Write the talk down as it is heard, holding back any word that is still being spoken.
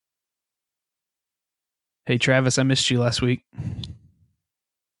Hey, Travis, I missed you last week.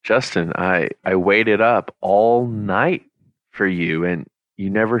 Justin, I waited up all night for you and you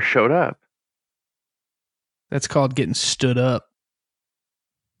never showed up. That's called getting stood up.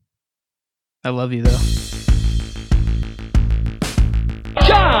 I love you, though.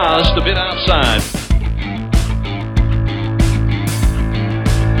 Just a bit outside.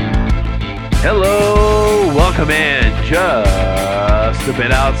 Hello, welcome in. Just a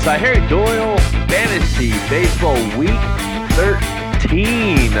bit outside. Harry Doyle, Fantasy Baseball Week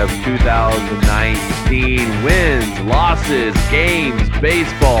 13 of 2019. Wins, losses, games,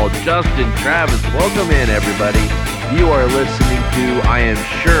 baseball. Justin, Travis, welcome in, everybody. You are listening to, I am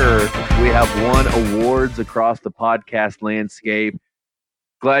sure, we have won awards across the podcast landscape.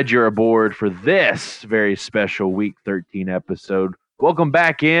 Glad you're aboard for this very special Week 13 episode. Welcome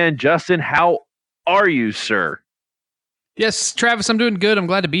back in. Justin, how are you, sir? Yes, Travis, I'm doing good. I'm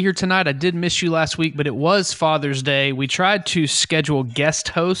glad to be here tonight. I did miss you last week, but it was Father's Day. We tried to schedule guest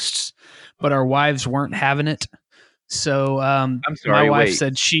hosts, but our wives weren't having it. So I'm sorry, my wife wait.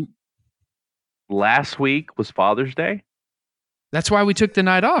 said Last week was Father's Day? that's why we took the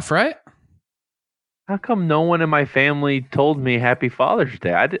night off, right? How come no one in my family told me Happy Father's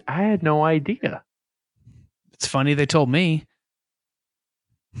Day? I had no idea. It's funny they told me.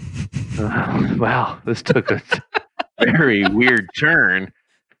 Wow, this took a very weird turn.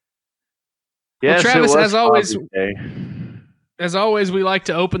 Yes, Travis, it was as always- Father's Day. As always, we like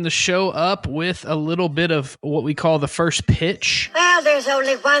to open the show up with a little bit of what we call the first pitch. Well, there's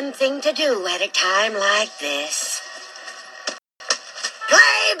only one thing to do at a time like this.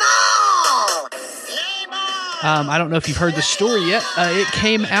 Play ball! Play ball! I don't know if you've heard the story yet. It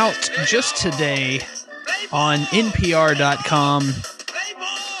came out just today on NPR.com.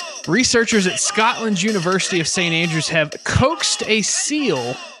 Researchers at Scotland's University of St. Andrews have coaxed a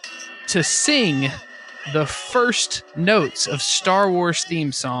seal to sing the first notes of Star Wars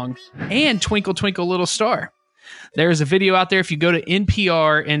theme song and Twinkle Twinkle Little Star. There's a video out there. If you go to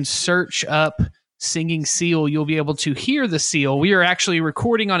NPR and search up singing seal, you'll be able to hear the seal. We are actually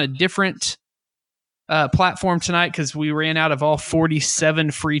recording on a different platform tonight because we ran out of all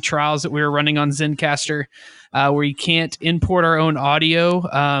 47 free trials that we were running on Zencastr, where you can't import our own audio,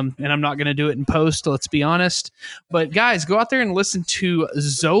 and I'm not going to do it in post, let's be honest. But guys, go out there and listen to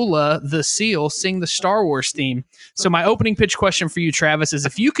Zola the seal sing the Star Wars theme. So my opening pitch question for you, Travis, is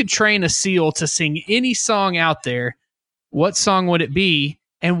if you could train a seal to sing any song out there, what song would it be,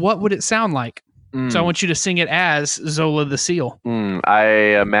 and what would it sound like? So I want you to sing it as Zola the seal.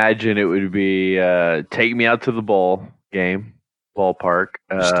 I imagine it would be Take Me Out to the Ballpark.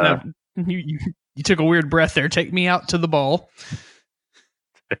 You took a weird breath there. Take me out to the ball.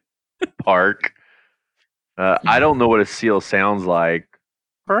 Park. I don't know what a seal sounds like.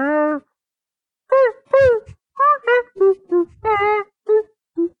 I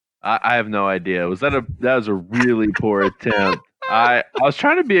have no idea. That was a really poor attempt. I was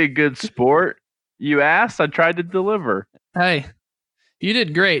trying to be a good sport. You asked, I tried to deliver. Hey, you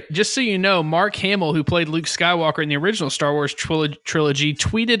did great. Just so you know, Mark Hamill, who played Luke Skywalker in the original Star Wars trilogy,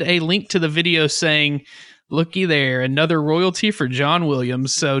 tweeted a link to the video saying, "Looky there, another royalty for John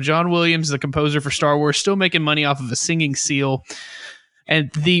Williams." So John Williams, the composer for Star Wars, still making money off of a singing seal.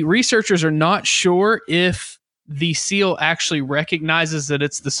 And the researchers are not sure if the seal actually recognizes that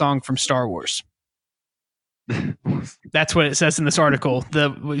it's the song from Star Wars. That's what it says in this article.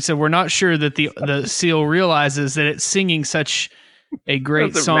 So we're not sure that the seal realizes that it's singing such a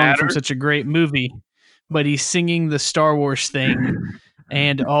great song from such a great movie, but he's singing the Star Wars thing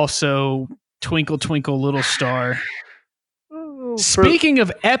and also Twinkle Twinkle Little Star. Speaking of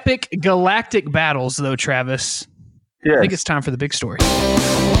epic galactic battles, though, Travis, yes. I think it's time for the big story.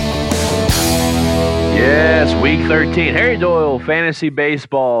 Yes, Week 13, Harry Doyle, Fantasy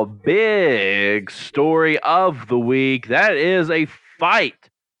Baseball, big story of the week. That is a fight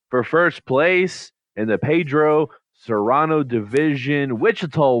for first place in the Pedro Serrano Division.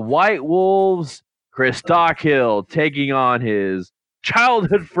 Wichita White Wolves, Chris Stockhill taking on his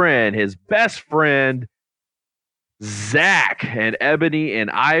childhood friend, his best friend, Zach, and Ebony and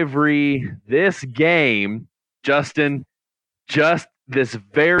Ivory. This game, Justin, just this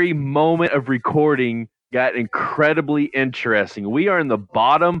very moment of recording got incredibly interesting. We are in the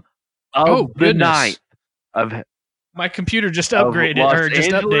bottom of the ninth of my computer just upgraded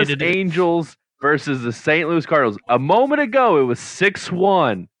updated. Angels versus the St. Louis Cardinals. A moment ago, it was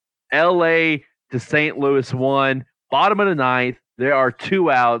 6-1. LA to St. Louis 1. Bottom of the ninth. There are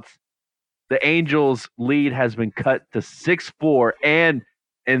 2 outs. The Angels' lead has been cut to 6-4. And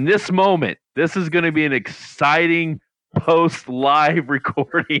in this moment, this is going to be an exciting post-live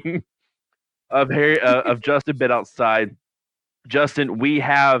recording of Justin Bit Outside. Justin, we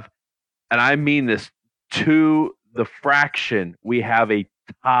have, and I mean this to the fraction, we have a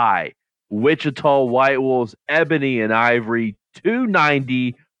tie. Wichita White Wolves, Ebony and Ivory,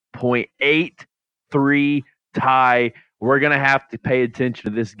 290.83 tie. We're going to have to pay attention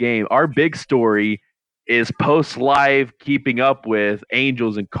to this game. Our big story is post-live keeping up with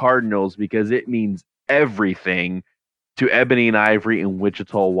Angels and Cardinals because it means everything to Ebony and Ivory and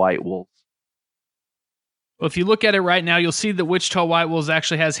Wichita White Wolves. Well, if you look at it right now, you'll see that Wichita White Wolves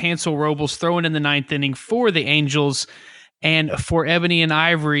actually has Hansel Robles throwing in the ninth inning for the Angels. And for Ebony and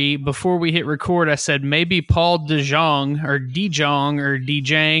Ivory, before we hit record, I said maybe Paul DeJong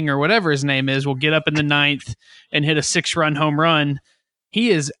or whatever his name is will get up in the ninth and hit a 6-run home run. He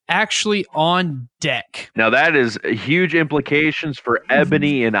is actually on deck. Now, that is huge implications for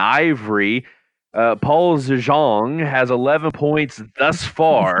Ebony and Ivory. Paul DeJong has 11 points thus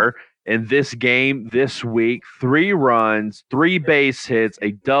far in this game this week. 3 runs, 3 base hits,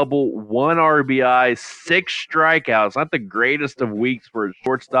 a double, 1 RBI, 6 strikeouts. Not the greatest of weeks for a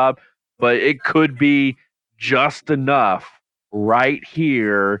shortstop, but it could be just enough right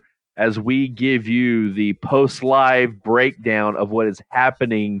here as we give you the post-live breakdown of what is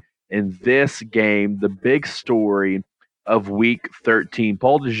happening in this game, the big story of Week 13.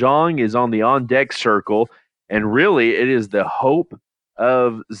 Paul DeJong is on the on-deck circle, and really it is the hope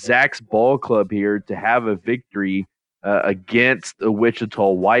of Zach's ball club here to have a victory against the Wichita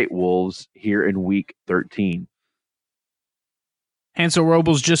White Wolves here in Week 13. Hansel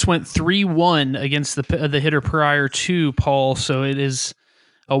Robles just went 3-1 against the hitter prior to Paul, so it is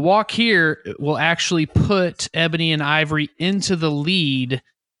a walk here. Will actually put Ebony and Ivory into the lead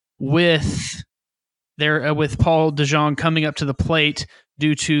with Paul DeJong coming up to the plate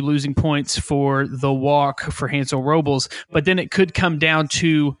due to losing points for the walk for Hansel Robles. But then it could come down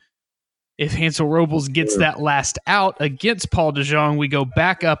to if Hansel Robles gets that last out against Paul DeJong, we go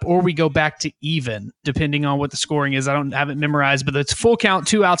back up or we go back to even, depending on what the scoring is. I don't have it memorized, but it's full count,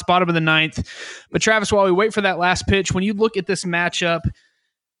 2 outs, bottom of the ninth. But Travis, while we wait for that last pitch, when you look at this matchup,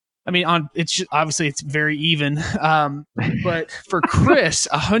 I mean, obviously it's very even. But for Chris,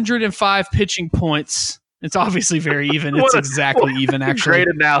 105 pitching points. It's obviously very even. It's exactly even, actually. Great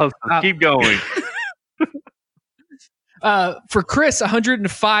analysis. Keep going. For Chris,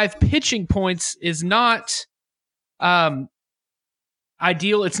 105 pitching points is not ideal.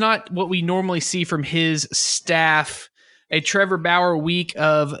 It's not what we normally see from his staff. A Trevor Bauer week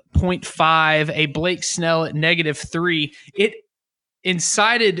of 0.5, a Blake Snell at -3. It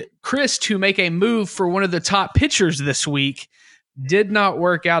incited Chris to make a move for one of the top pitchers this week. Did not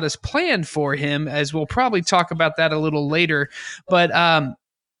work out as planned for him, as we'll probably talk about that a little later. But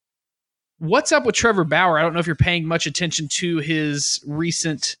what's up with Trevor Bauer? I don't know if you're paying much attention to his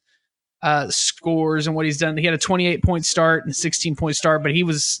recent scores and what he's done. He had a 28-point start and a 16-point start, but I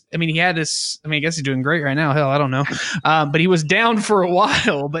guess he's doing great right now. Hell, I don't know. But he was down for a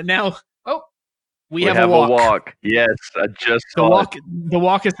while, but now, we have a walk. Yes, I just the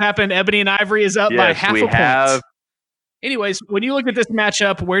walk has happened. Ebony and Ivory is up by half a point. Anyways, when you look at this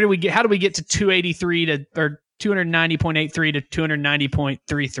matchup, how do we get to 283 or 290.83 to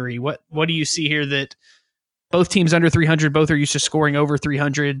 290.33? What do you see here that both teams under 300, both are used to scoring over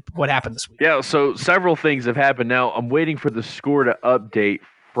 300? What happened this week? Yeah, so several things have happened. Now, I'm waiting for the score to update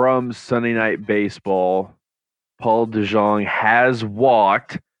from Sunday Night Baseball. Paul DeJong has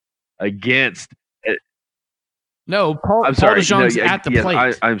walked against... No, Paul DeJong's at the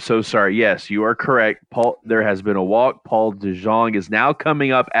plate. I'm so sorry. Yes, you are correct. There has been a walk. Paul DeJong is now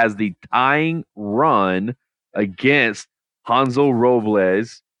coming up as the tying run against Hansel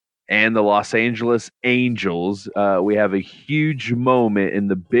Robles and the Los Angeles Angels. We have a huge moment in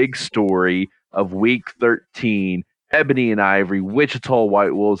the big story of Week 13. Ebony and Ivory, Wichita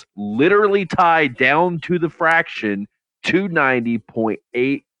White Wolves, literally tied down to the fraction,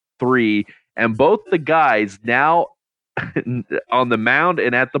 290.83. And both the guys now on the mound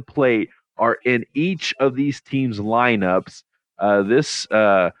and at the plate are in each of these teams' lineups.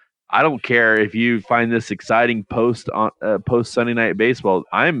 I don't care if you find this exciting post Sunday Night Baseball.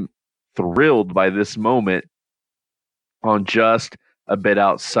 I'm thrilled by this moment on Just a Bit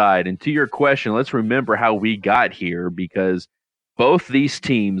Outside. And to your question, let's remember how we got here, because both these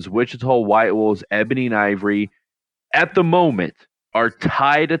teams, Wichita White Wolves, Ebony and Ivory, at the moment are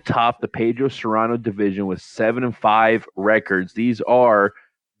tied atop the Pedro Serrano division with 7-5 records. These are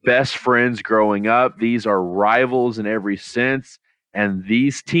best friends growing up. These are rivals in every sense. And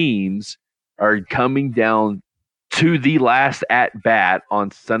these teams are coming down to the last at-bat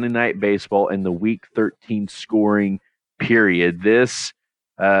on Sunday Night Baseball in the Week 13 scoring period. This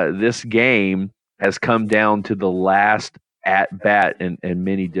this game has come down to the last at bat in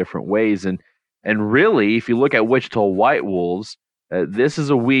many different ways. And really, if you look at Wichita White Wolves, this is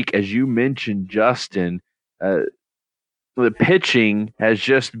a week, as you mentioned, Justin, the pitching has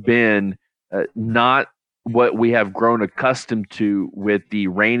just been not what we have grown accustomed to with the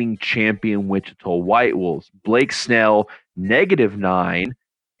reigning champion Wichita White Wolves. Blake Snell, -9,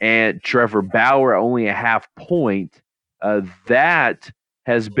 and Trevor Bauer only a half point. That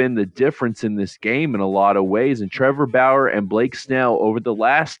has been the difference in this game in a lot of ways. And Trevor Bauer and Blake Snell over the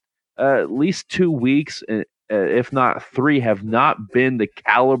last at least 2 weeks, if not 3, have not been the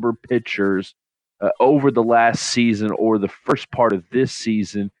caliber pitchers over the last season or the first part of this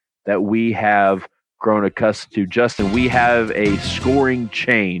season that we have grown accustomed to. Justin, we have a scoring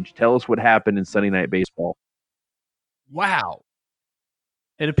change. Tell us what happened in Sunday Night Baseball. Wow.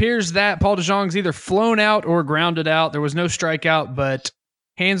 It appears that Paul DeJong's either flown out or grounded out. There was no strikeout, but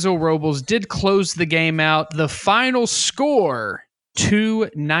Hansel Robles did close the game out. The final score,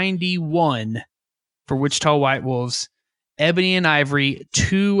 291 for Wichita White Wolves. Ebony and Ivory,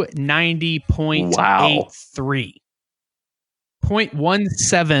 290.83. Wow.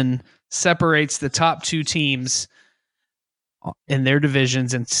 0.17 separates the top two teams in their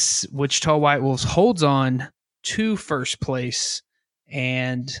divisions, and Wichita White Wolves holds on to first place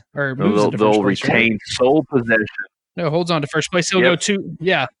they'll retain sole possession. No, holds on to first place. He'll go two.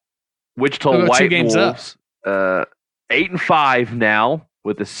 Yeah. Wichita White Wolves, 8-5 now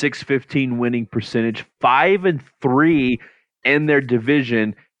with a .615 winning percentage, 5-3 in their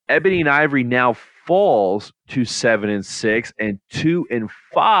division. Ebony and Ivory now falls to 7-6 and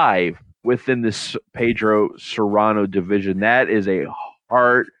 2-5 within the Pedro Serrano division. That is a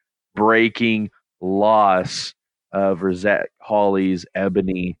heartbreaking loss for Zach Hawley's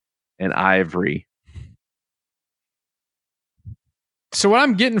Ebony and Ivory. So what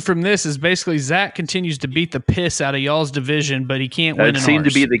I'm getting from this is basically Zach continues to beat the piss out of y'all's division, but he can't win. That seemed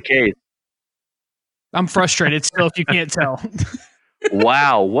to be the case. I'm frustrated still, if you can't tell.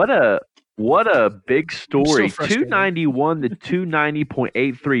 Wow, what a big story. 291 to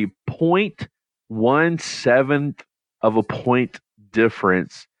 290.83, 0.17 of a point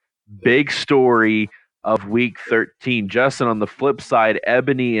difference. Big story of week 13. Justin, on the flip side,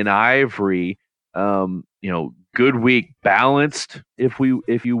 Ebony and Ivory, good week, balanced, if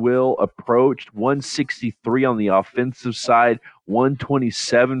you will, approached 163 on the offensive side,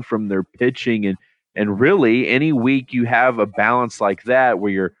 127 from their pitching, and really any week you have a balance like that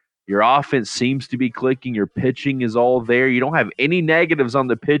where your offense seems to be clicking, your pitching is all there, you don't have any negatives on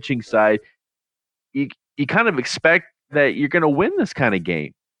the pitching side, you kind of expect that you're going to win this kind of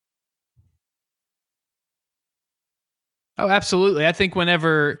game. Oh, absolutely. I think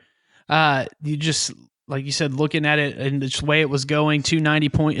whenever you just, like you said, looking at it and the way it was going, 290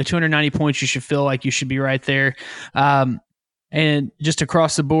 points, you should feel like you should be right there. And just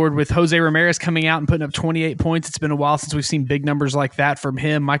across the board with Jose Ramirez coming out and putting up 28 points. It's been a while since we've seen big numbers like that from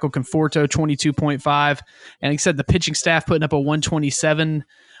him. Michael Conforto, 22.5. And like I said, the pitching staff putting up a 127.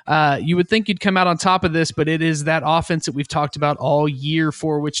 You would think you'd come out on top of this, but it is that offense that we've talked about all year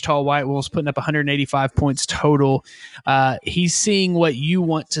for Wichita White Wolves, putting up 185 points total. He's seeing what you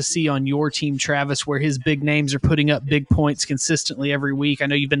want to see on your team, Travis, where his big names are putting up big points consistently every week. I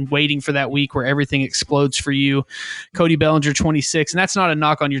know you've been waiting for that week where everything explodes for you. Cody Bellinger, 26, and that's not a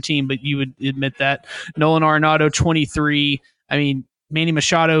knock on your team, but you would admit that. Nolan Arenado, 23. I mean, Manny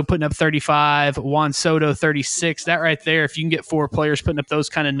Machado putting up 35, Juan Soto 36. That right there, if you can get 4 players putting up those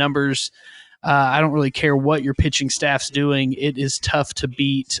kind of numbers, I don't really care what your pitching staff's doing. It is tough to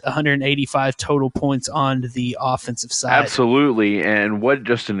beat 185 total points on the offensive side. Absolutely, and what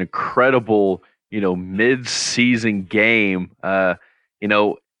just an incredible, mid-season game.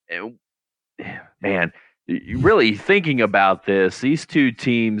 Man, really thinking about this, these two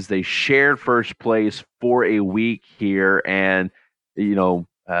teams, they shared first place for a week here, and we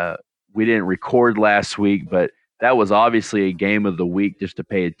didn't record last week, but that was obviously a game of the week just to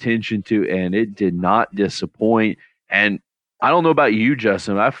pay attention to, and it did not disappoint. And I don't know about you,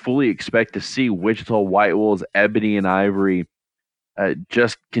 Justin, I fully expect to see Wichita White Wolves, Ebony and Ivory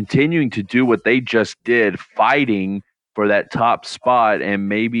just continuing to do what they just did, fighting for that top spot and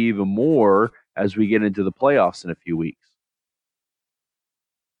maybe even more as we get into the playoffs in a few weeks.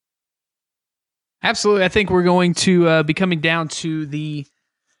 Absolutely. I think we're going to be coming down to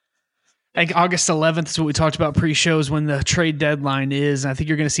August 11th is what we talked about pre-shows when the trade deadline is. And I think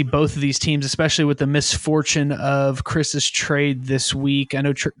you're going to see both of these teams, especially with the misfortune of Chris's trade this week. I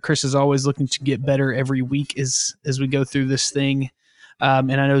know Chris is always looking to get better every week as we go through this thing.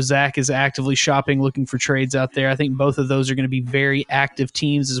 And I know Zach is actively shopping, looking for trades out there. I think both of those are going to be very active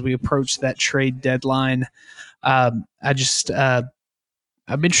teams as we approach that trade deadline. I'm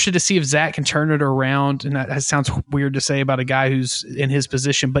interested to see if Zach can turn it around. And that sounds weird to say about a guy who's in his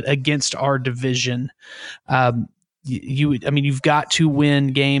position, but against our division. You've got to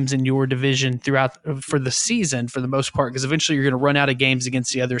win games in your division throughout for the season for the most part, because eventually you're going to run out of games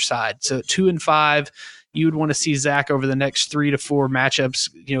against the other side. So 2-5, you would want to see Zach over the next 3 to 4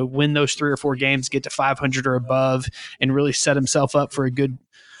 matchups, win those 3 or 4 games, get to 500 or above, and really set himself up for a good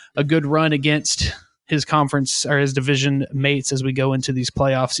run against his conference or his division mates as we go into these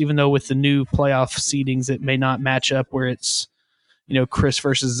playoffs. Even though with the new playoff seedings, it may not match up where it's Chris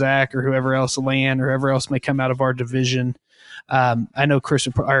versus Zach or whoever else, Lan or whoever else may come out of our division. I know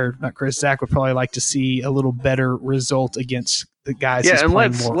Zach would probably like to see a little better result against the guys. Yeah, and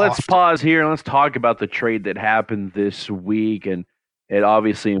let's pause here and let's talk about the trade that happened this week. And it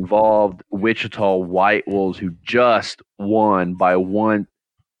obviously involved Wichita White Wolves, who just won by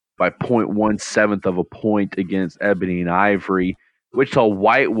 0.17 of a point against Ebony and Ivory. Wichita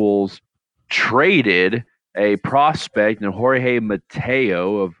White Wolves traded a prospect, Jorge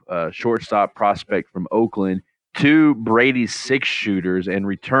Mateo, of shortstop prospect from Oakland, to Brady's 6 shooters. In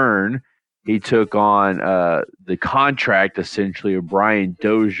return, he took on the contract, essentially, of Brian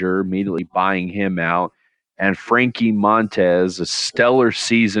Dozier, immediately buying him out, and Frankie Montez, a stellar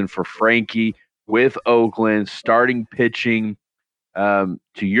season for Frankie with Oakland, starting pitching. To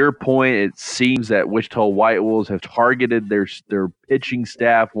your point, it seems that Wichita White Wolves have targeted their pitching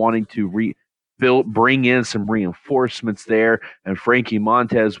staff, wanting to bring in some reinforcements there, and Frankie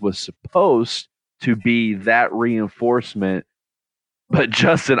Montez was supposed to be that reinforcement. But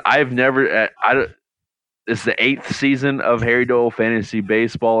Justin, it's the 8th season of Harry Doyle Fantasy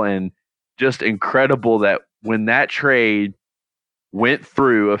Baseball, and just incredible that when that trade went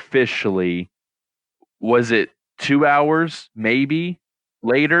through officially, was it 2 hours maybe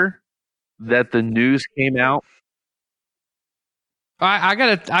later that the news came out? I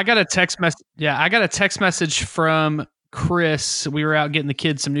got a text message. Yeah, I got a text message from Chris. We were out getting the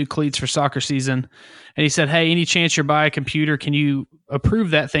kids some new cleats for soccer season, and he said, "Hey, any chance you're by a computer? Can you approve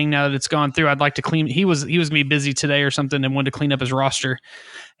that thing now that it's gone through? I'd like to clean." He was gonna be busy today or something and wanted to clean up his roster,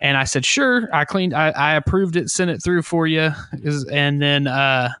 and I said, "Sure." I approved it, sent it through for you, and then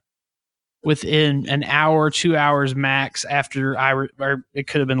within an hour, 2 hours max after or it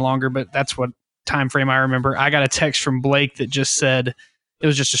could have been longer, but that's what time frame I remember, I got a text from Blake that just said, it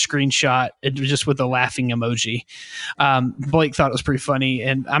was just a screenshot. It was just with a laughing emoji. Blake thought it was pretty funny,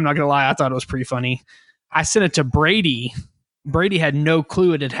 and I'm not gonna lie, I thought it was pretty funny. I sent it to Brady. Brady had no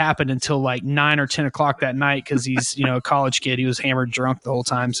clue it had happened until like 9 or 10 o'clock that night, because he's a college kid. He was hammered drunk the whole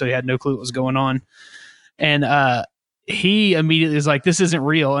time, so he had no clue what was going on. And he immediately was like, "This isn't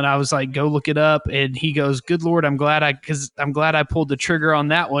real." And I was like, "Go look it up." And he goes, "Good Lord, I'm glad I pulled the trigger on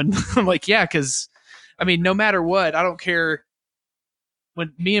that one." I'm like, "Yeah, because no matter what, I don't care."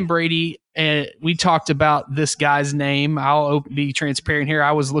 When me and Brady, we talked about this guy's name, I'll be transparent here.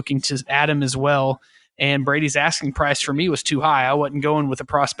 I was looking to add him as well, and Brady's asking price for me was too high. I wasn't going with a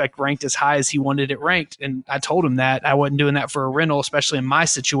prospect ranked as high as he wanted it ranked, and I told him that I wasn't doing that for a rental, especially in my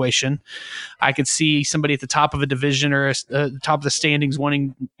situation. I could see somebody at the top of a division or the top of the standings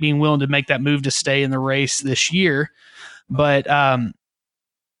being willing to make that move to stay in the race this year. But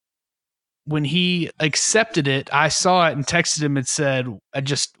when he accepted it, I saw it and texted him and said,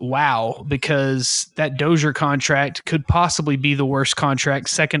 wow, because that Dozier contract could possibly be the worst contract,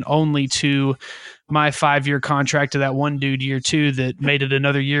 second only to my 5-year contract to that one dude year 2 that made it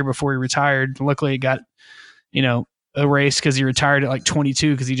another year before he retired. Luckily it got, erased because he retired at like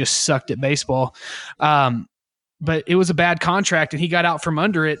 22 because he just sucked at baseball. But it was a bad contract and he got out from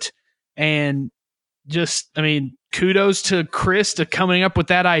under it. And kudos to Chris to coming up with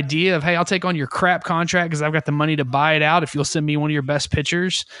that idea of, hey, I'll take on your crap contract because I've got the money to buy it out if you'll send me one of your best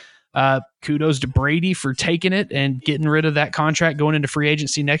pitchers. Kudos to Brady for taking it and getting rid of that contract going into free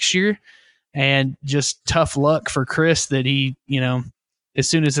agency next year. And just tough luck for Chris that he, as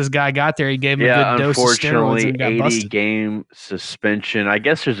soon as this guy got there, he gave him a good dose of steroids and got busted. 80-game suspension. I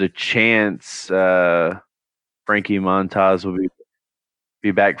guess there's a chance Frankie Montez will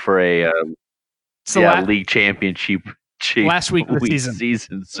be back for a league championship last week of the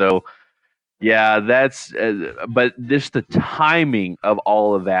season. So, yeah, that's but just the timing of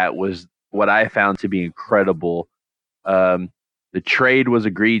all of that was what I found to be incredible. The trade was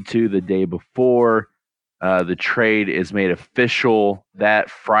agreed to the day before. The trade is made official that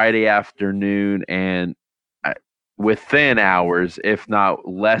Friday afternoon, and within hours, if not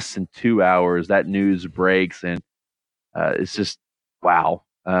less than 2 hours, that news breaks, and it's just wow.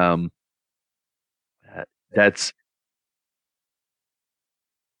 That's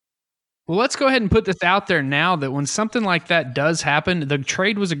Well, let's go ahead and put this out there now that when something like that does happen, the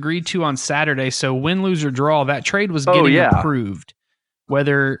trade was agreed to on Saturday. So win, lose, or draw, that trade was getting approved.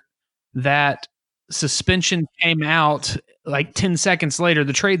 Whether that suspension came out like 10 seconds later,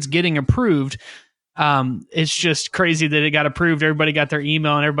 the trade's getting approved. It's just crazy that it got approved. Everybody got their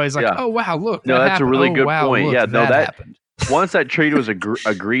email and everybody's like, oh, wow, look. No, that's happened. a really good point. Look, yeah, no, that happened. Once that trade was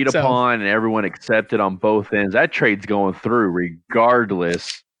agreed upon and everyone accepted on both ends, that trade's going through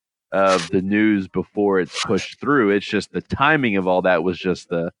regardless of the news before it's pushed through. It's just the timing of all that was just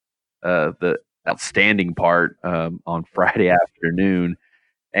the outstanding part on Friday afternoon.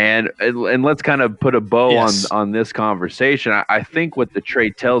 And let's kind of put a bow on this conversation. I think what the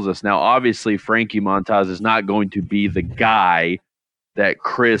trade tells us now, obviously Frankie Montas is not going to be the guy that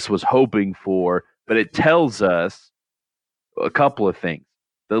Chris was hoping for, but it tells us a couple of things.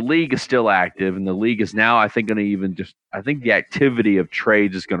 The league is still active, and the league is now, I think, going to even I think the activity of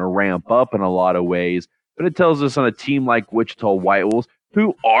trades is going to ramp up in a lot of ways. But it tells us on a team like Wichita White Wolves,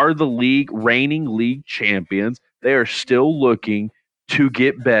 who are the reigning league champions, they are still looking to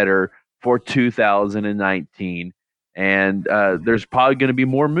get better for 2019. And there's probably going to be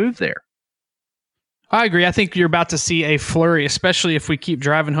more moves there. I agree. I think you're about to see a flurry, especially if we keep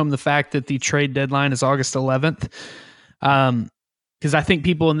driving home the fact that the trade deadline is August 11th. Because I think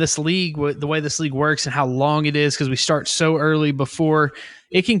people in this league, the way this league works and how long it is, because we start so early before,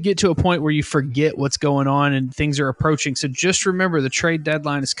 it can get to a point where you forget what's going on and things are approaching. So just remember the trade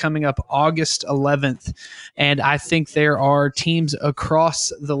deadline is coming up August 11th. And I think there are teams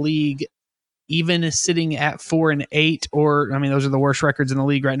across the league, even sitting at 4-8, or, I mean, those are the worst records in the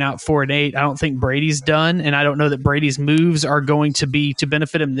league right now at 4-8. I don't think Brady's done, and I don't know that Brady's moves are going to be to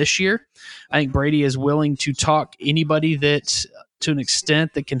benefit him this year. I think Brady is willing to talk anybody that, to an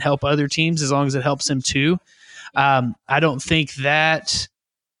extent, that can help other teams as long as it helps him too. I don't think that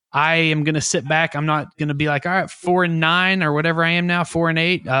I am going to sit back. I'm not going to be like, all right, 4-9 or whatever I am now,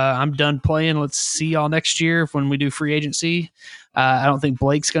 4-8. I'm done playing. Let's see y'all next year when we do free agency. I don't think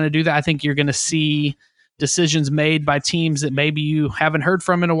Blake's going to do that. I think you're going to see decisions made by teams that maybe you haven't heard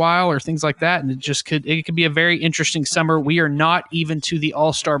from in a while or things like that. And it could be a very interesting summer. We are not even to the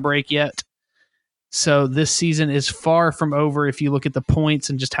All-Star break yet. So this season is far from over. If you look at the points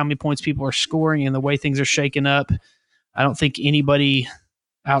and just how many points people are scoring and the way things are shaking up, I don't think anybody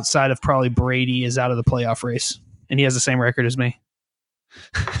outside of probably Brady is out of the playoff race. And he has the same record as me.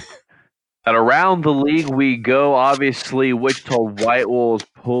 And around the league we go. Obviously, Wichita White Wolves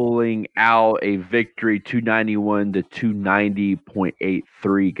pulling out a victory, 291 to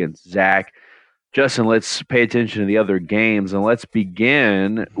 290.83 against Zach. Justin, let's pay attention to the other games, and let's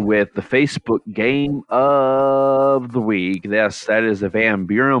begin with the Facebook game of the week. Yes, that is the Van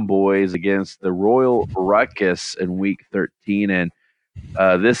Buren boys against the Royal Ruckus in Week 13, and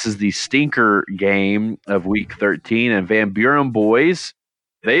this is the stinker game of Week 13, and Van Buren boys,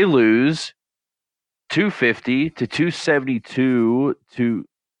 they lose 250 to 272 to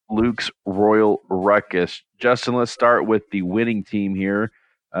Luke's Royal Ruckus. Justin, let's start with the winning team here.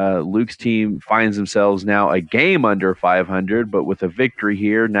 Luke's team finds themselves now a game under 500, but with a victory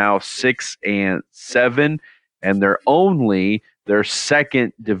here, now 6-7, and they're only their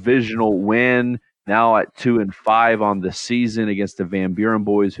second divisional win, now at 2-5 on the season against the Van Buren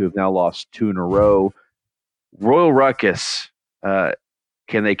boys, who have now lost 2 in a row. Royal Ruckus,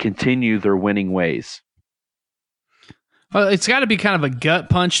 can they continue their winning ways? Well, it's got to be kind of a gut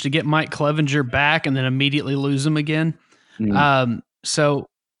punch to get Mike Clevenger back and then immediately lose him again. So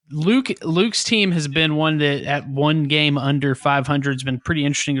Luke's team has been one that at one game under 500 has been pretty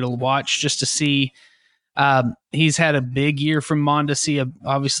interesting to watch, just to see. He's had a big year from Mondesi.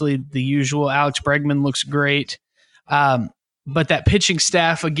 Obviously, the usual Alex Bregman looks great. But that pitching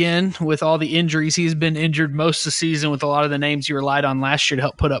staff, again, with all the injuries, he's been injured most of the season with a lot of the names he relied on last year to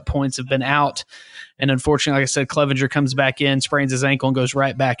help put up points have been out. And unfortunately, like I said, Clevenger comes back in, sprains his ankle, and goes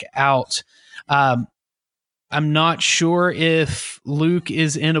right back out. I'm not sure if Luke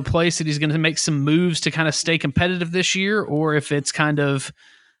is in a place that he's going to make some moves to kind of stay competitive this year, or if it's kind of,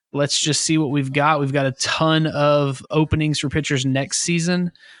 let's just see what we've got. We've got a ton of openings for pitchers next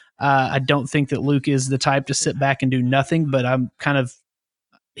season. I don't think that Luke is the type to sit back and do nothing, but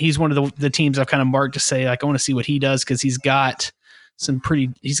he's one of the teams I've kind of marked to say, like, I want to see what he does, because he's got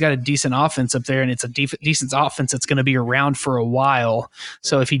a decent offense up there, and it's a decent offense that's going to be around for a while.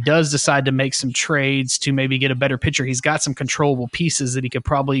 So if he does decide to make some trades to maybe get a better pitcher, he's got some controllable pieces that he could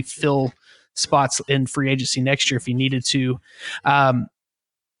probably fill spots in free agency next year if he needed to.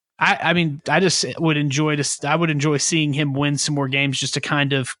 I just would enjoy I would enjoy seeing him win some more games just to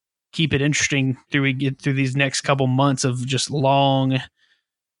kind of keep it interesting through we get through these next couple months of just long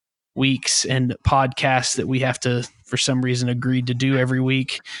weeks and podcasts that we have to, for some reason, agreed to do every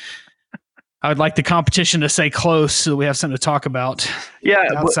week. I would like the competition to stay close so that we have something to talk about. Yeah,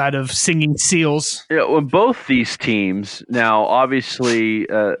 outside of singing seals. Yeah, well, both these teams now, obviously,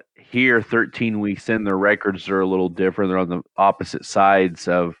 here 13 weeks in, their records are a little different. They're on the opposite sides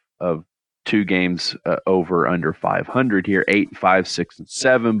of two games over under 500 here, 8, 5, 6, and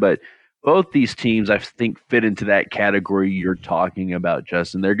 7. But both these teams, I think, fit into that category you're talking about,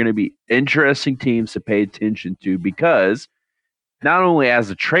 Justin. They're going to be interesting teams to pay attention to because not only as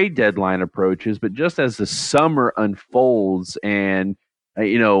the trade deadline approaches, but just as the summer unfolds. And,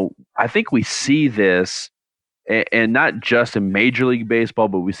 I think we see this, and not just in Major League Baseball,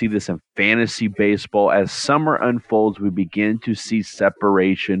 but we see this in fantasy baseball. As summer unfolds, we begin to see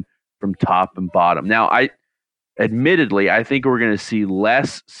separation from top and bottom. Now, admittedly, I think we're going to see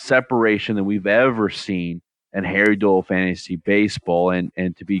less separation than we've ever seen in Harry Doyle fantasy baseball.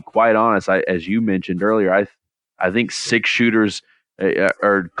 And to be quite honest, as you mentioned earlier, I think six shooters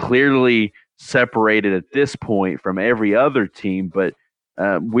are clearly separated at this point from every other team, but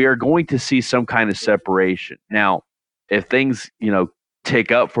we are going to see some kind of separation. Now, if things,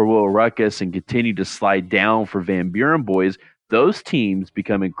 tick up for Will Ruckus and continue to slide down for Van Buren boys, those teams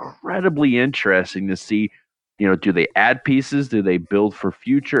become incredibly interesting to see. Do they add pieces? Do they build for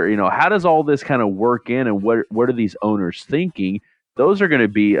future? How does all this kind of work in, and what are these owners thinking? Those are going to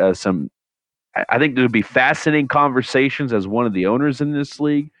be I think there'll be fascinating conversations as one of the owners in this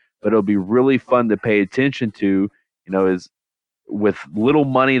league, but it'll be really fun to pay attention to, is with little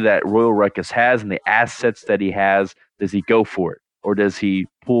money that Royal Ruckus has and the assets that he has, does he go for it? Or does he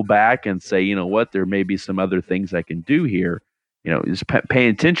pull back and say, you know what, there may be some other things I can do here? Just paying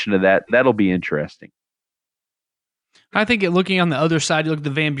attention to that. That'll be interesting. I think looking on the other side, you look at the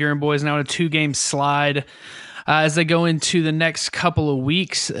Van Buren boys now in a 2-game slide as they go into the next couple of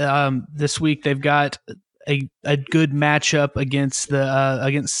weeks. This week they've got a good matchup against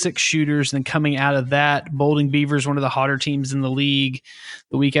six shooters. And then coming out of that, Boulding Beavers, one of the hotter teams in the league.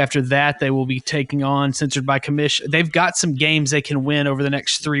 The week after that, they will be taking on Censored by Commission. They've got some games they can win over the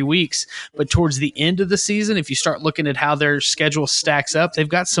next 3 weeks. But towards the end of the season, if you start looking at how their schedule stacks up, they've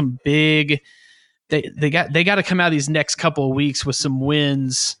got some big. They got to come out of these next couple of weeks with some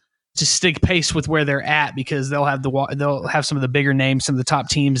wins to stick pace with where they're at, because they'll have some of the bigger names, some of the top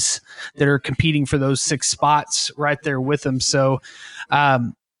teams that are competing for those 6 spots right there with them. So I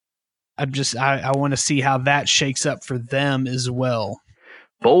want to see how that shakes up for them as well.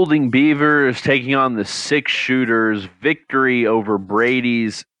 Boulding Beavers taking on the 6 shooters. Victory over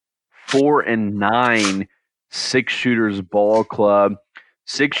Brady's 4-9 6 shooters ball club.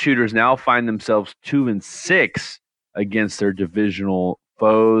 6 shooters now find themselves 2-6 against their divisional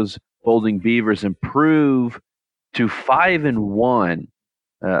foes. Boulding Beavers improve to 5-1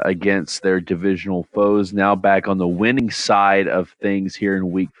 against their divisional foes. Now back on the winning side of things here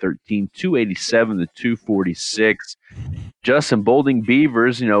in Week 13, 287 to 246. Justin, Boulding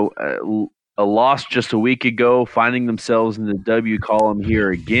Beavers, a loss just a week ago, finding themselves in the W column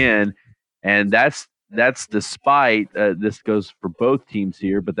here again, and that's despite this goes for both teams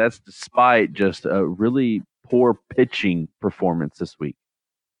here, but that's despite just a really poor pitching performance this week.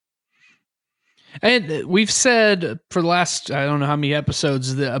 And we've said for the last, I don't know how many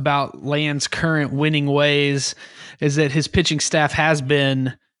episodes, about Land's current winning ways is that his pitching staff has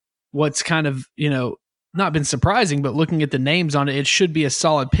been what's kind of, not been surprising, but looking at the names on it, it should be a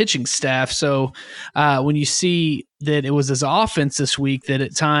solid pitching staff. So when you see that it was his offense this week, that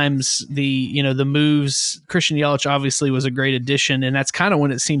at times the moves, Christian Yelich obviously was a great addition, and that's kind of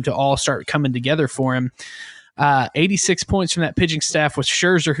when it seemed to all start coming together for him. 86 points from that pitching staff with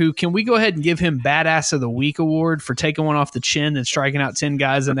Scherzer, who, can we go ahead and give him Badass of the Week award for taking one off the chin and striking out 10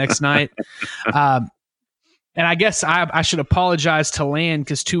 guys the next night? And I guess I should apologize to Land,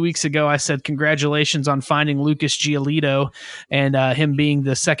 because 2 weeks ago I said congratulations on finding Lucas Giolito and him being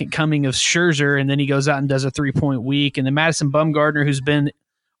the second coming of Scherzer, and then he goes out and does a 3-point week. And then Madison Bumgarner, who's been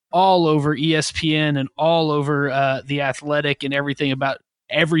all over ESPN and all over The Athletic and everything about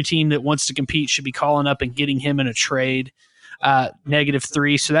every team that wants to compete should be calling up and getting him in a trade,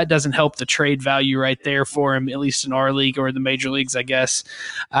 -3. So that doesn't help the trade value right there for him, at least in our league or the major leagues, I guess.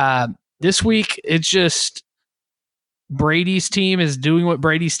 This week, it's just Brady's team is doing what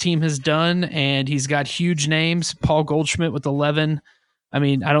Brady's team has done, and he's got huge names. Paul Goldschmidt with 11. I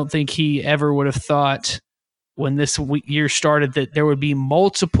mean, I don't think he ever would have thought when this year started that there would be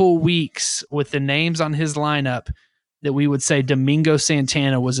multiple weeks with the names on his lineup that we would say Domingo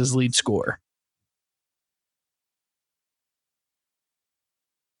Santana was his lead scorer.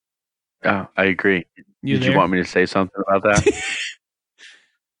 Oh, I agree. Did there? You want me to say something about that?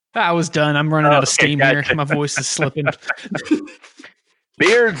 I was done. I'm running out of steam here. My voice is slipping.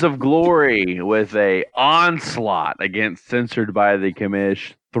 Beards of Glory with a onslaught against Censored by the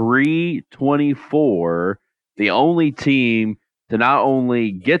Commish. 324. The only team to not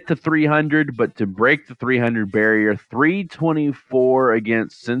only get to 300, but to break the 300 barrier. 324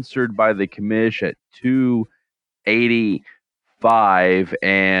 against Censored by the Commish at 285.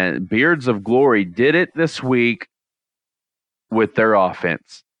 And Beards of Glory did it this week with their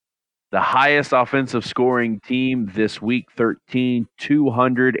offense. The highest offensive scoring team this week, 13,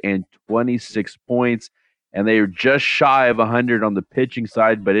 226 points. And they are just shy of 100 on the pitching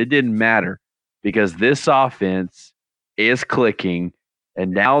side, but it didn't matter because this offense is clicking.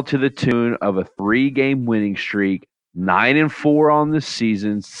 And now to the tune of a 3-game winning streak, 9-4 on the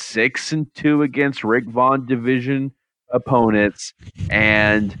season, 6-2 against Rick Vaughn division opponents,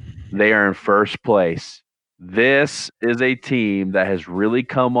 and they are in first place. This is a team that has really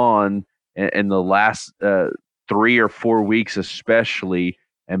come on in the last 3 or 4 weeks, especially.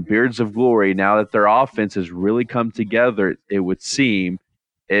 And Beards of Glory, now that their offense has really come together, it would seem,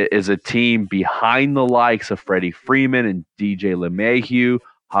 is a team behind the likes of Freddie Freeman and DJ LeMahieu,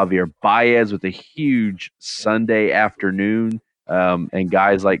 Javier Baez with a huge Sunday afternoon, and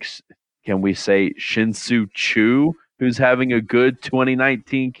guys like, can we say, Shin-Soo Choo, who's having a good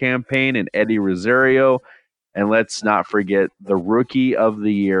 2019 campaign, and Eddie Rosario. And let's not forget the rookie of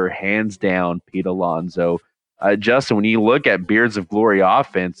the year, hands down, Pete Alonso. Justin, when you look at Beards of Glory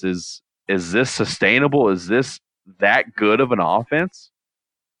offense, is this sustainable? Is this that good of an offense?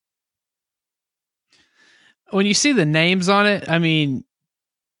 When you see the names on it, I mean,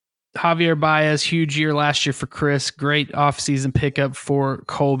 Javier Baez, huge year last year for Chris, great offseason pickup for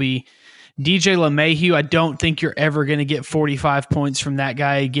Colby. DJ LeMahieu, I don't think you're ever going to get 45 points from that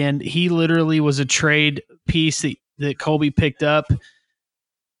guy again. He literally was a trade piece that Colby picked up,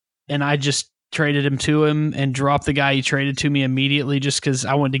 and I just traded him to him and dropped the guy he traded to me immediately just because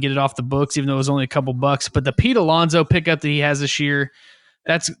I wanted to get it off the books, even though it was only a couple bucks. But the Pete Alonso pickup that he has this year,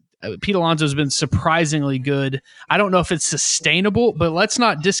 Pete Alonso has been surprisingly good. I don't know if it's sustainable, but let's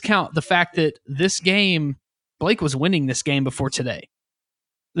not discount the fact that this game, Blake was winning this game before today.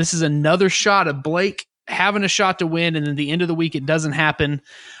 This is another shot of Blake having a shot to win, and then the end of the week it doesn't happen.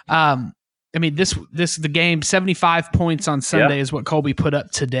 I mean, the game, 75 points on Sunday is what Colby put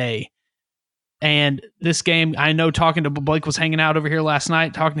up today. And this game, I know talking to Blake was hanging out over here last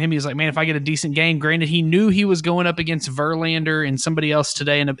night, talking to him, he was like, man, if I get a decent game, granted, he knew he was going up against Verlander and somebody else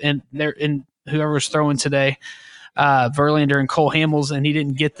today, and whoever was throwing today, Verlander and Cole Hamels, and he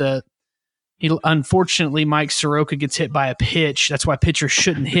didn't get unfortunately, Mike Soroka gets hit by a pitch. That's why pitchers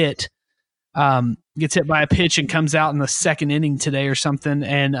shouldn't hit. Gets hit by a pitch and comes out in the second inning today or something,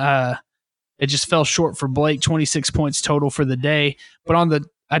 and it just fell short for Blake. 26 points total for the day, but on the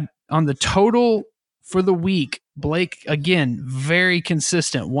total for the week, Blake again very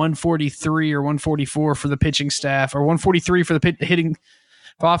consistent. 143 or 144 for the pitching staff, or 143 for the hitting.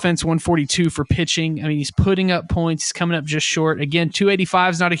 Offense, 142 for pitching. I mean, he's putting up points. He's coming up just short. Again,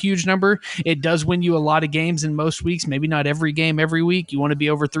 285 is not a huge number. It does win you a lot of games in most weeks. Maybe not every game every week. You want to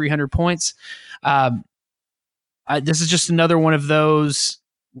be over 300 points. This is just another one of those,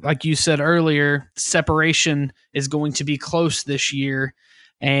 like you said earlier, separation is going to be close this year,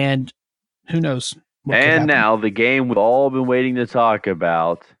 and who knows? And now the game we've all been waiting to talk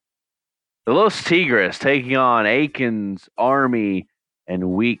about. The Los Tigres taking on Aikens Army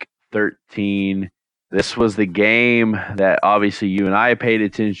in Week 13. This was the game that obviously you and I paid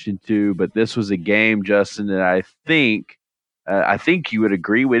attention to, but this was a game, Justin, that I think you would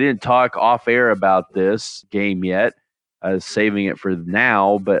agree. We didn't talk off air about this game yet, saving it for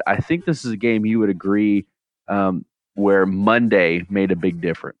now, but I think this is a game you would agree where Monday made a big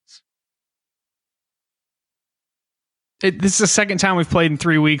difference. This is the second time we've played in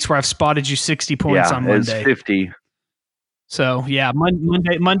 3 weeks where I've spotted you 60 points on Monday. It's 50. So yeah,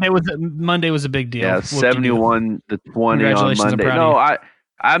 Monday was a big deal. Yeah, 71-20 on Monday. No,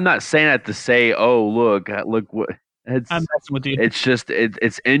 I'm not saying that to say, oh look what. I'm messing with you. It's just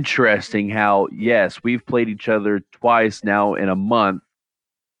it's interesting how yes, we've played each other twice now in a month,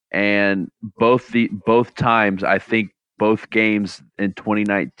 and both times I think both games in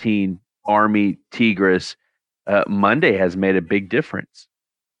 2019 Army Tigres Monday has made a big difference.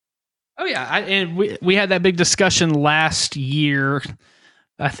 Oh yeah, and we had that big discussion last year,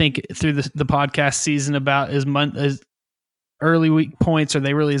 I think through the podcast season about as early week points, are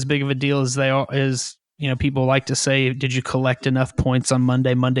they really as big of a deal as they are as people like to say, did you collect enough points on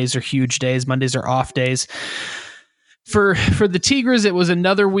Monday? Mondays are huge days. Mondays are off days. For the Tigres, it was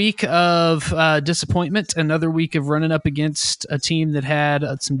another week of disappointment, another week of running up against a team that had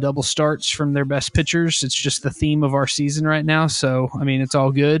some double starts from their best pitchers. It's just the theme of our season right now. So, I mean, it's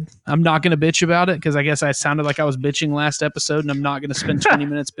all good. I'm not going to bitch about it because I guess I sounded like I was bitching last episode, and I'm not going to spend 20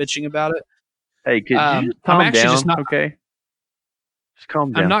 minutes bitching about it. Hey, could you just calm down? Okay. Just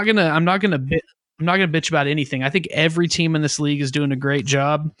calm down. I'm not gonna bitch about anything. I think every team in this league is doing a great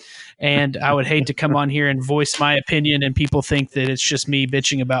job, and I would hate to come on here and voice my opinion and people think that it's just me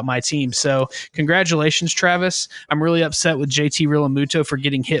bitching about my team. So congratulations, Travis. I'm really upset with JT Realmuto for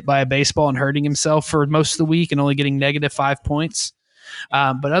getting hit by a baseball and hurting himself for most of the week and only getting -5 points.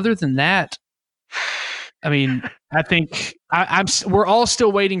 But other than that, I mean, I think we're all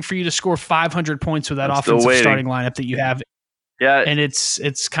still waiting for you to score 500 points with that offensive starting lineup that you have. Yeah, and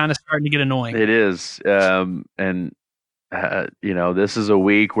it's kind of starting to get annoying. It is, this is a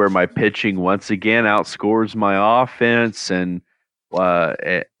week where my pitching once again outscores my offense, and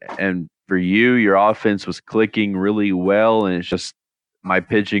for you, your offense was clicking really well, and it's just my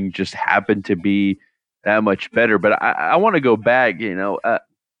pitching just happened to be that much better. But I want to go back.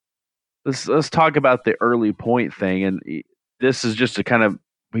 Let's talk about the early point thing, and this is just we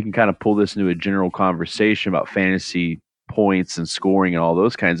can kind of pull this into a general conversation about fantasy points and scoring and all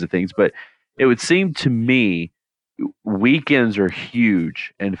those kinds of things. But it would seem to me weekends are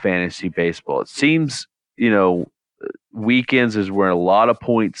huge in fantasy baseball. It seems, weekends is where a lot of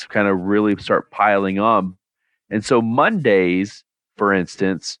points kind of really start piling on. And so Mondays, for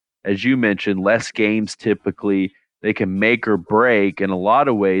instance, as you mentioned, less games typically, they can make or break in a lot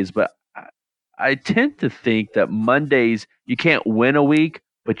of ways. But I tend to think that Mondays, you can't win a week,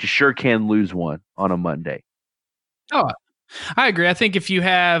 but you sure can lose one on a Monday. Oh, I agree. I think if you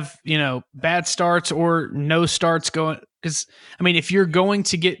have, bad starts or no starts going, because, I mean, if you're going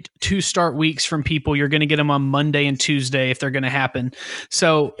to get 2 start weeks from people, you're going to get them on Monday and Tuesday if they're going to happen.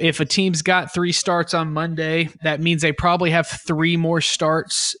 So if a team's got 3 starts on Monday, that means they probably have 3 more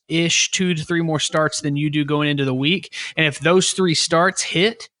starts-ish, 2 to 3 more starts than you do going into the week. And if those 3 starts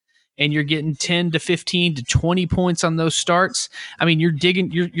hit, and you're getting 10 to 15 to 20 points on those starts, I mean,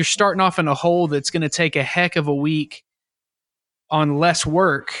 you're starting off in a hole that's going to take a heck of a week on less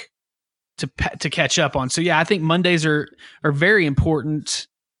work to catch up on. So yeah, I think Mondays are very important.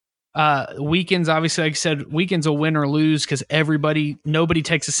 Weekends, obviously, like I said, weekends will win or lose because nobody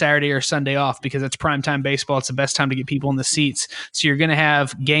takes a Saturday or Sunday off because it's primetime baseball. It's the best time to get people in the seats. So you're going to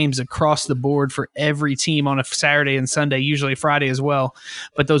have games across the board for every team on a Saturday and Sunday, usually Friday as well.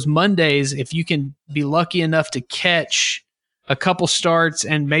 But those Mondays, if you can be lucky enough to catch a couple starts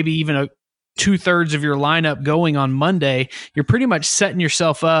and maybe even 2/3 of your lineup going on Monday, you're pretty much setting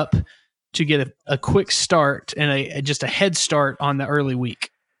yourself up to get a quick start and just a head start on the early week.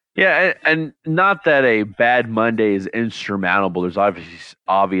 Yeah, and not that a bad Monday is insurmountable. There's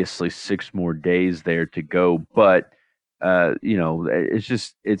obviously 6 more days there to go, but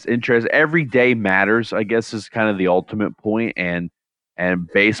it's interesting. Every day matters, I guess, is kind of the ultimate point, and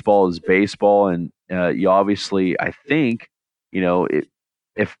baseball is baseball, and you obviously, I think,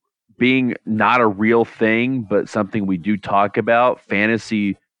 if being not a real thing, but something we do talk about,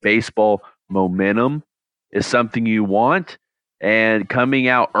 fantasy baseball momentum is something you want. And coming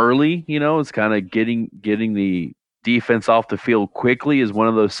out early, it's kind of getting the defense off the field quickly is one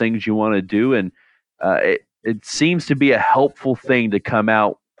of those things you want to do. And it seems to be a helpful thing to come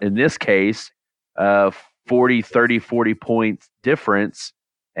out, in this case, 40 points difference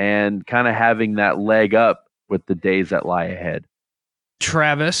and kind of having that leg up with the days that lie ahead.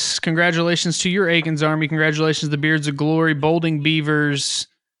 Travis, congratulations to your Aikens Army. Congratulations to the Beards of Glory, Bolding Beavers,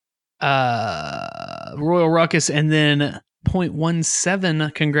 Royal Ruckus, and then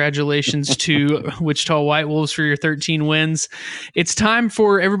 0.17 congratulations to Wichita White Wolves for your 13 wins. It's time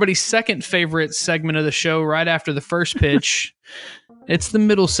for everybody's second favorite segment of the show right after the first pitch. It's the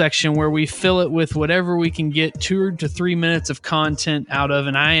middle section where we fill it with whatever we can get 2 to 3 minutes of content out of.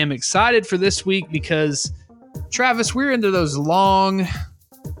 And I am excited for this week because, Travis, we're into those long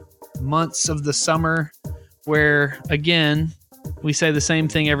months of the summer where, again, we say the same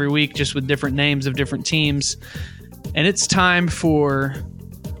thing every week just with different names of different teams. And it's time for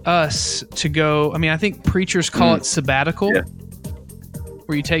us to go. I mean, I think preachers call it sabbatical,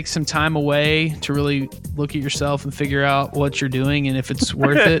 where you take some time away to really look at yourself and figure out what you're doing and if it's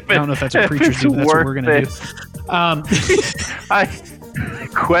worth it. I don't know if that's what preachers do, but that's what we're going to do. I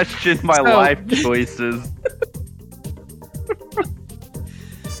question my life choices.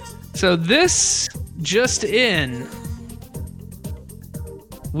 So this just in,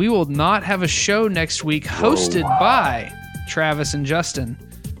 we will not have a show next week hosted by Travis and Justin,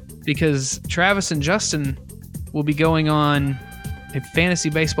 because Travis and Justin will be going on a fantasy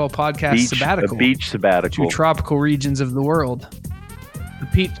baseball podcast sabbatical. A beach sabbatical. To tropical regions of the world.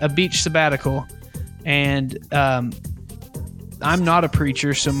 A beach sabbatical. And I'm not a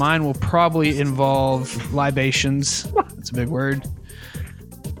preacher, so mine will probably involve libations. That's a big word.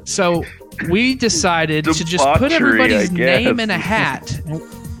 So we decided to just put everybody's name in a hat.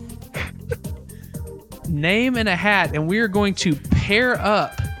 Name in a hat, and we are going to pair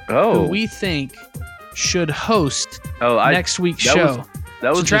up who we think should host next week's show.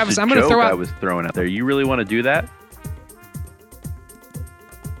 That was so, Travis, I'm going to throw out. I was throwing out there. You really want to do that?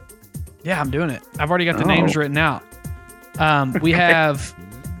 Yeah, I'm doing it. I've already got the names written out. We have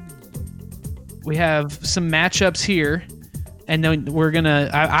some matchups here, and then we're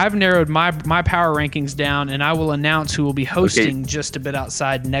gonna. I've narrowed my power rankings down, and I will announce who will be hosting just a bit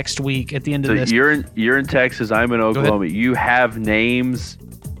outside next week at the end of this. So you're in Texas. I'm in Oklahoma. You have names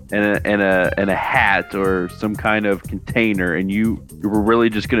and a hat or some kind of container, and we're really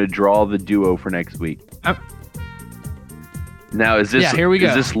just gonna draw the duo for next week. Now, is this here we go.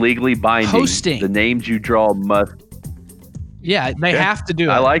 Is this legally binding? Hosting. The names you draw must. Yeah, they have to do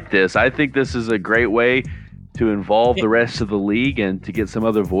it. I like this. I think this is a great way to involve the rest of the league and to get some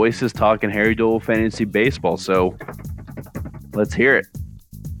other voices talking Harry Doyle fantasy baseball. So let's hear it.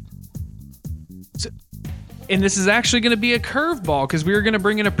 And this is actually going to be a curveball because we are going to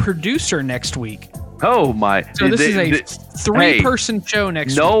bring in a producer next week. Oh, my. So this is a three-person show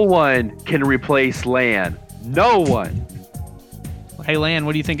next week. No one can replace Lan. No one. Hey, Lan,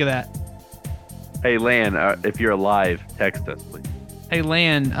 what do you think of that? Hey, Lan, if you're alive, text us, please. Hey,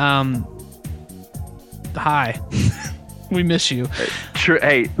 Lan, hi. We miss you.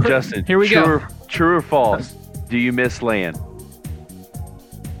 Hey, Justin. Here we go. True or false? Do you miss Lan?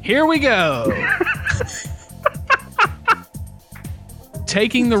 Here we go.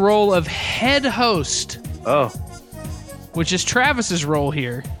 Taking the role of head host. Oh. Which is Travis's role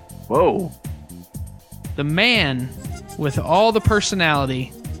here. Whoa. The man with all the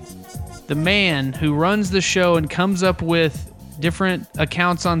personality. The man who runs the show and comes up with different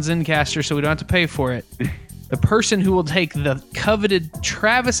accounts on Zencastr so we don't have to pay for it. The person who will take the coveted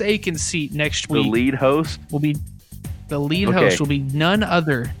Travis Aiken seat next week. The lead host? Will be none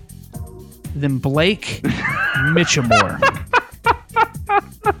other than Blake Mitchamore.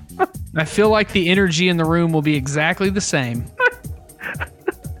 I feel like the energy in the room will be exactly the same.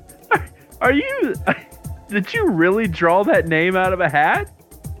 Did you really draw that name out of a hat?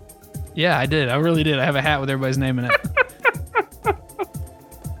 Yeah, I did. I really did. I have a hat with everybody's name in it.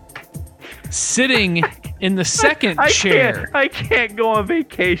 Sitting in the second chair. I can't go on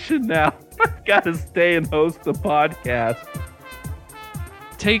vacation now. I've got to stay and host the podcast.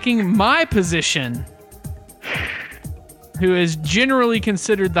 Taking my position, who is generally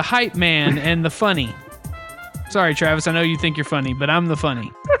considered the hype man and the funny. Sorry, Travis, I know you think you're funny, but I'm the funny.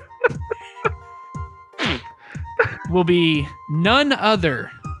 Will be none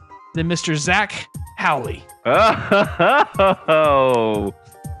other than Mr. Zach Howley. Oh.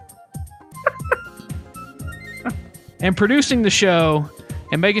 And producing the show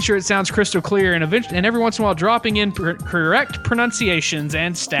and making sure it sounds crystal clear and every once in a while dropping in correct pronunciations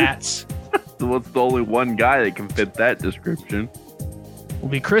and stats. What's the only one guy that can fit that description? Will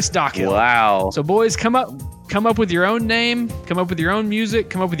be Chris Dockhill. Wow. So boys, come up with your own name, come up with your own music,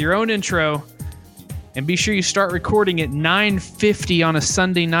 come up with your own intro. And be sure you start recording at 9:50 on a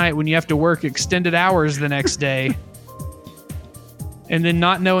Sunday night when you have to work extended hours the next day. And then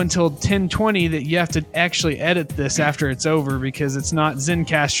not know until 10:20 that you have to actually edit this after it's over because it's not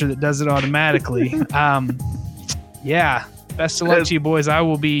Zencastr that does it automatically. Yeah. Best of luck to you boys. I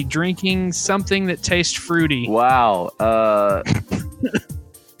will be drinking something that tastes fruity. Wow.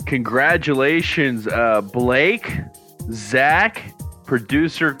 Congratulations, Blake, Zach,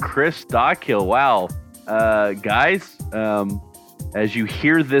 producer Chris Dockhill. Wow. Guys, as you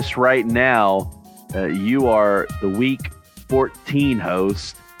hear this right now, you are the week 14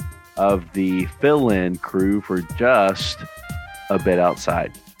 host of the fill-in crew for Just a Bit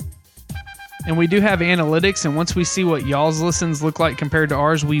Outside. And we do have analytics, and once we see what y'all's listens look like compared to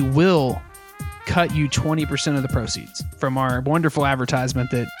ours, we will cut you 20% of the proceeds from our wonderful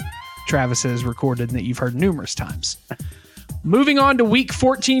advertisement that Travis has recorded and that you've heard numerous times. Moving on to Week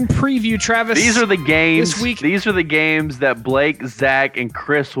 14 preview, Travis. These are the games. This week, these are the games that Blake, Zach, and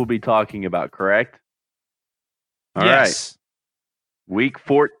Chris will be talking about. Correct? All yes. right. Week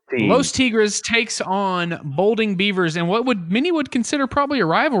 14. Los Tigres takes on Bolding Beavers, and what many would consider probably a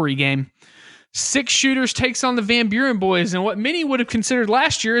rivalry game. Six Shooters takes on the Van Buren boys in what many would have considered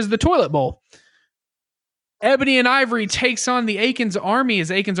last year as the Toilet Bowl. Ebony and Ivory takes on the Aikens Army as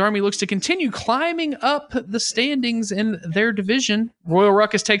Aikens Army looks to continue climbing up the standings in their division. Royal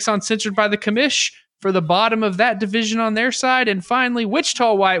Ruckus takes on Censored by the Commish for the bottom of that division on their side. And finally,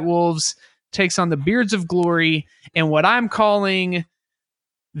 Wichita White Wolves takes on the Beards of Glory in what I'm calling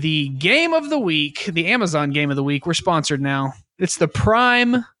the game of the week, the Amazon game of the week. We're sponsored now. It's the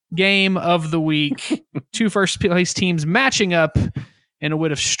prime game of the week. Two first place teams matching up in a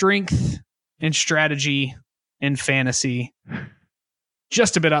wit of strength and strategy and fantasy.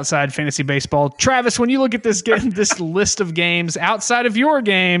 Just a bit outside fantasy baseball. Travis, when you look at this this list of games outside of your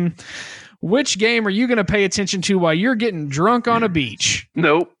game, which game are you going to pay attention to while you're getting drunk on a beach?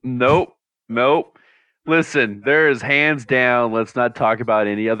 Nope. Listen, there is hands down, let's not talk about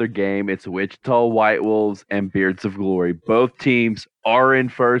any other game. It's Wichita White Wolves and Beards of Glory. Both teams are in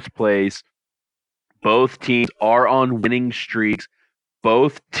first place. Both teams are on winning streaks.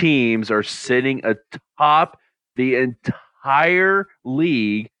 Both teams are sitting atop the entire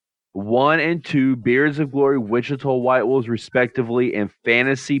league, 1 and 2, Beards of Glory, Wichita White Wolves, respectively, in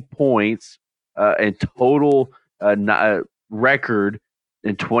fantasy points and total record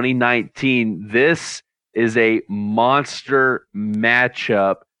in 2019. This is a monster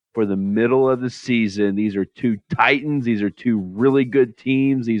matchup for the middle of the season. These are two titans. These are two really good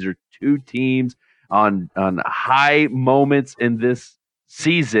teams. These are two teams on high moments in this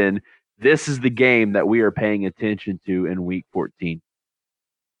season. This is the game that we are paying attention to in Week 14.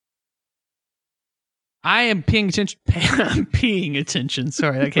 I am paying attention. I'm paying attention.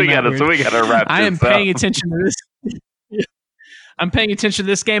 Sorry, that came out weird. So we got to wrap this up. I am paying attention to this. I'm paying attention to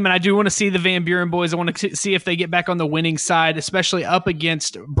this game, and I do want to see the Van Buren boys. I want to see if they get back on the winning side, especially up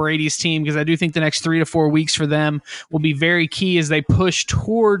against Brady's team, because I do think the next 3 to 4 weeks for them will be very key as they push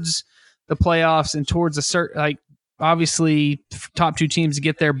towards the playoffs and towards a certain, obviously top 2 teams to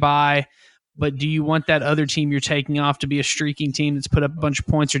get their bye. But do you want that other team you're taking off to be a streaking team that's put up a bunch of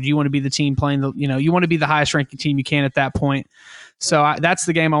points, or do you want to be the team playing you want to be the highest ranking team you can at that point? So that's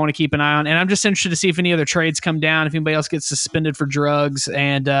the game I want to keep an eye on. And I'm just interested to see if any other trades come down, if anybody else gets suspended for drugs.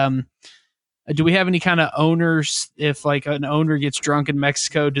 And do we have any kind of owners? If an owner gets drunk in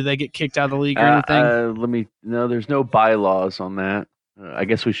Mexico, do they get kicked out of the league or anything? No, there's no bylaws on that. I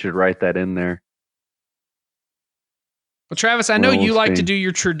guess we should write that in there. Well, Travis, I know you like to do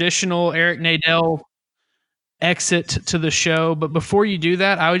your traditional Eric Nadel exit to the show, but before you do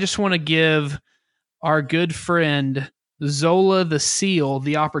that, I just want to give our good friend Zola the Seal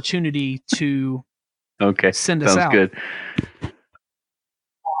the opportunity to send us out.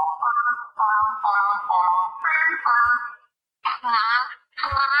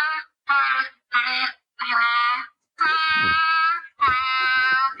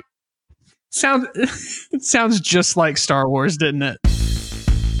 Sounds good. It sounds just like Star Wars, didn't it?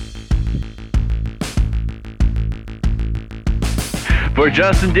 For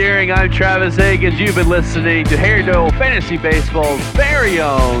Justin Deering, I'm Travis Higgins. You've been listening to Harry Doyle Fantasy Baseball's very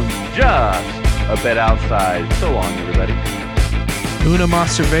own Just a Bit Outside. So long, everybody. Una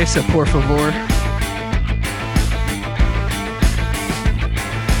más cerveza, por favor.